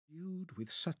showered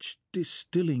with such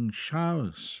distilling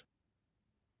showers.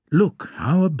 Look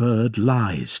how a bird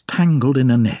lies tangled in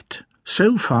a net,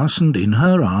 so fastened in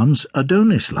her arms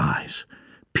Adonis lies.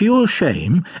 Pure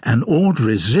shame and awed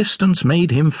resistance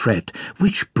made him fret,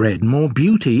 which bred more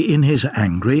beauty in his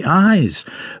angry eyes.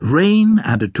 Rain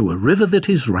added to a river that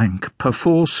is rank,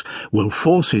 perforce will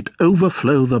force it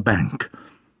overflow the bank.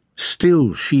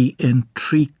 Still she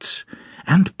entreats,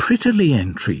 and prettily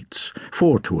entreats,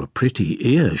 for to a pretty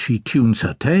ear she tunes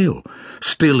her tale.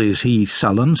 Still is he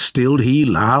sullen, still he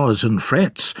lowers and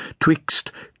frets,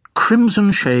 twixt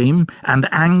crimson shame and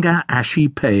anger ashy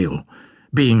pale.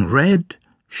 Being red,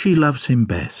 she loves him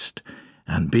best,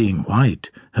 and being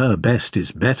white, her best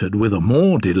is bettered with a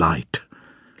more delight.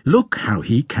 Look how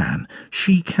he can,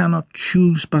 she cannot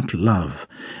choose but love,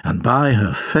 and by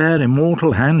her fair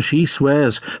immortal hand she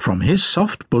swears from his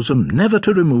soft bosom never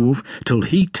to remove, till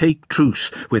he take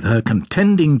truce with her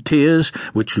contending tears,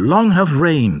 which long have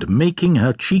rained, making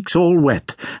her cheeks all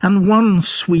wet, and one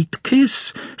sweet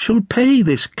kiss shall pay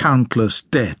this countless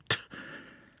debt.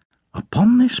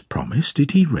 Upon this promise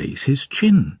did he raise his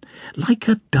chin, like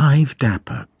a dive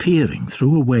dapper peering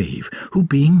through a wave, who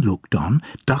being looked on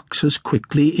ducks as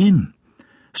quickly in.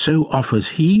 So offers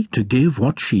he to give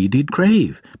what she did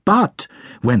crave, but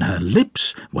when her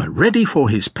lips were ready for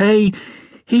his pay,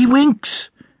 he winks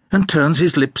and turns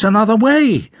his lips another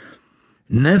way.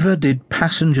 Never did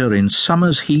passenger in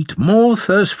summer's heat more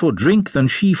thirst for drink than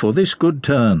she for this good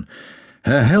turn.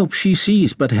 Her help she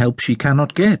sees, but help she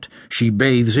cannot get. She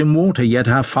bathes in water, yet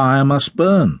her fire must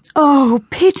burn. Oh,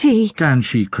 pity! Can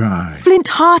she cry?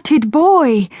 Flint-hearted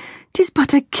boy! 'Tis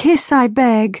but a kiss I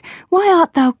beg. Why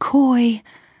art thou coy?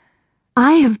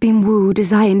 I have been wooed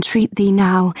as I entreat thee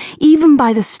now, even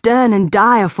by the stern and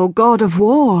direful god of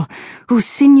war, whose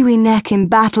sinewy neck in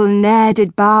battle ne'er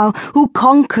did bow, who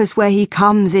conquers where he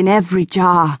comes in every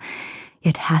jar.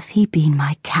 Yet hath he been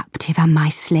my captive and my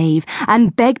slave,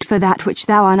 and begged for that which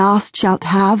thou unasked shalt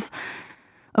have.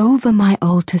 Over my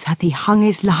altars hath he hung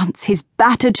his lance, his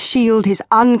battered shield, his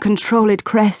uncontrolled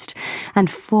crest, and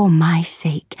for my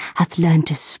sake hath learned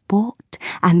to sport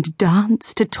and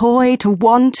dance, to toy, to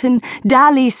wanton,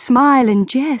 dally, smile and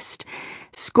jest,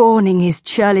 scorning his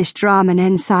churlish drum and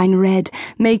ensign red,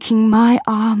 making my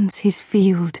arms his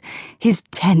field, his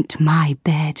tent my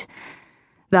bed.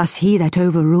 Thus he that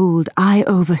overruled, I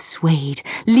overswayed,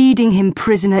 leading him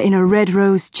prisoner in a red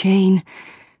rose chain.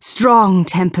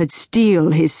 Strong-tempered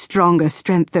steel his stronger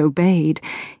strength obeyed,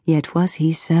 yet was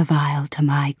he servile to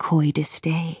my coy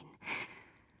disdain.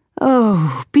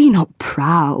 Oh, be not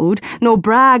proud, nor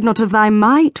brag not of thy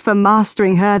might for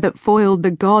mastering her that foiled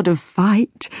the god of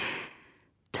fight.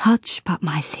 Touch but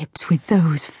my lips with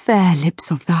those fair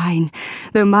lips of thine,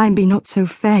 though mine be not so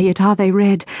fair, yet are they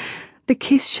red. The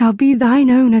kiss shall be thine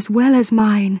own as well as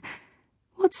mine.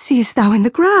 What seest thou in the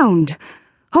ground?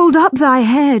 Hold up thy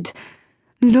head.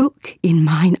 Look in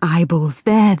mine eyeballs,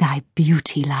 there thy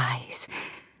beauty lies.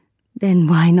 Then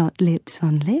why not lips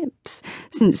on lips,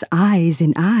 since eyes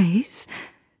in eyes?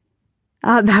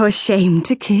 Art thou ashamed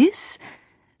to kiss?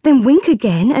 Then wink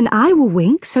again, and I will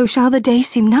wink, so shall the day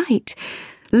seem night.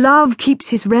 Love keeps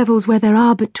his revels where there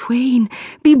are but twain.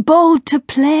 Be bold to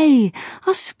play,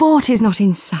 our sport is not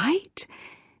in sight.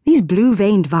 These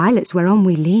blue-veined violets whereon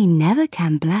we lean never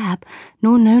can blab,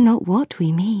 nor know not what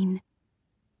we mean.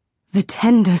 The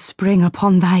tender spring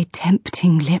upon thy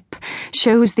tempting lip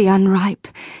shows thee unripe,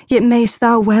 yet mayst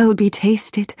thou well be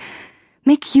tasted.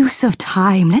 Make use of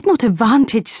time, let not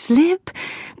advantage slip.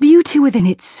 Beauty within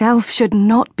itself should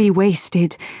not be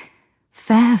wasted.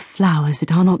 Fair flowers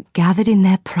that are not gathered in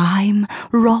their prime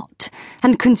rot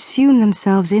and consume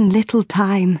themselves in little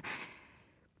time.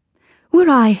 Were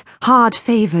I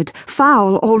hard-favoured,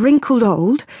 foul, or wrinkled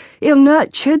old,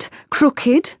 ill-nurtured,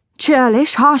 crooked,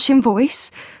 churlish, harsh in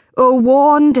voice, or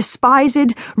worn,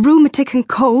 despised, rheumatic and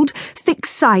cold,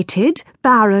 thick-sighted,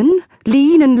 barren,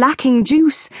 lean and lacking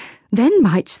juice, then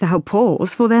mightst thou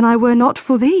pause, for then I were not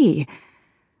for thee.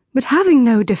 But having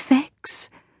no defects,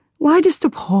 why dost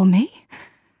abhor me?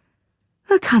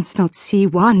 Thou canst not see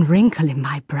one wrinkle in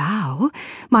my brow.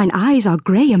 Mine eyes are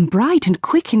grey and bright and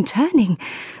quick in turning.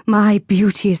 My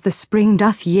beauty as the spring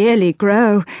doth yearly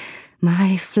grow.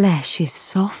 My flesh is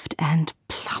soft and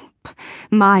plump,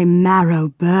 my marrow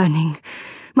burning.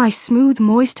 My smooth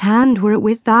moist hand, were it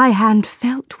with thy hand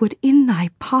felt, would in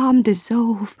thy palm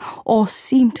dissolve or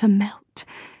seem to melt.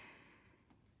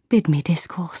 Bid me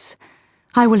discourse.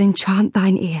 I will enchant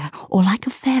thine ear, or like a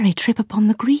fairy trip upon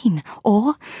the green,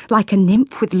 or, like a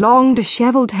nymph with long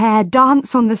dishevelled hair,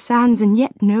 dance on the sands and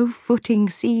yet no footing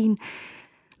seen.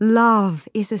 Love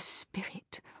is a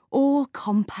spirit, all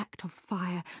compact of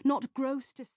fire, not gross to